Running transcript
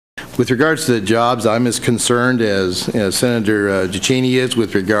With regards to the jobs, I'm as concerned as Senator Giucchini is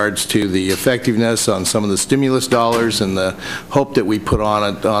with regards to the effectiveness on some of the stimulus dollars and the hope that we put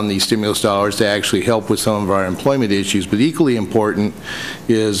on these stimulus dollars to actually help with some of our employment issues. But equally important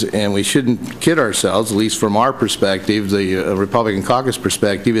is, and we shouldn't kid ourselves, at least from our perspective, the Republican caucus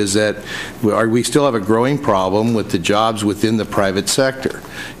perspective, is that we still have a growing problem with the jobs within the private sector.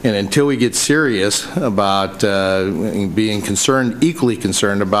 And until we get serious about being concerned, equally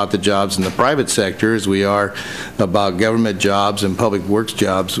concerned about the jobs in the private sector as we are about government jobs and public works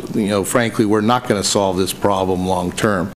jobs, frankly, we're not going to solve this problem long term.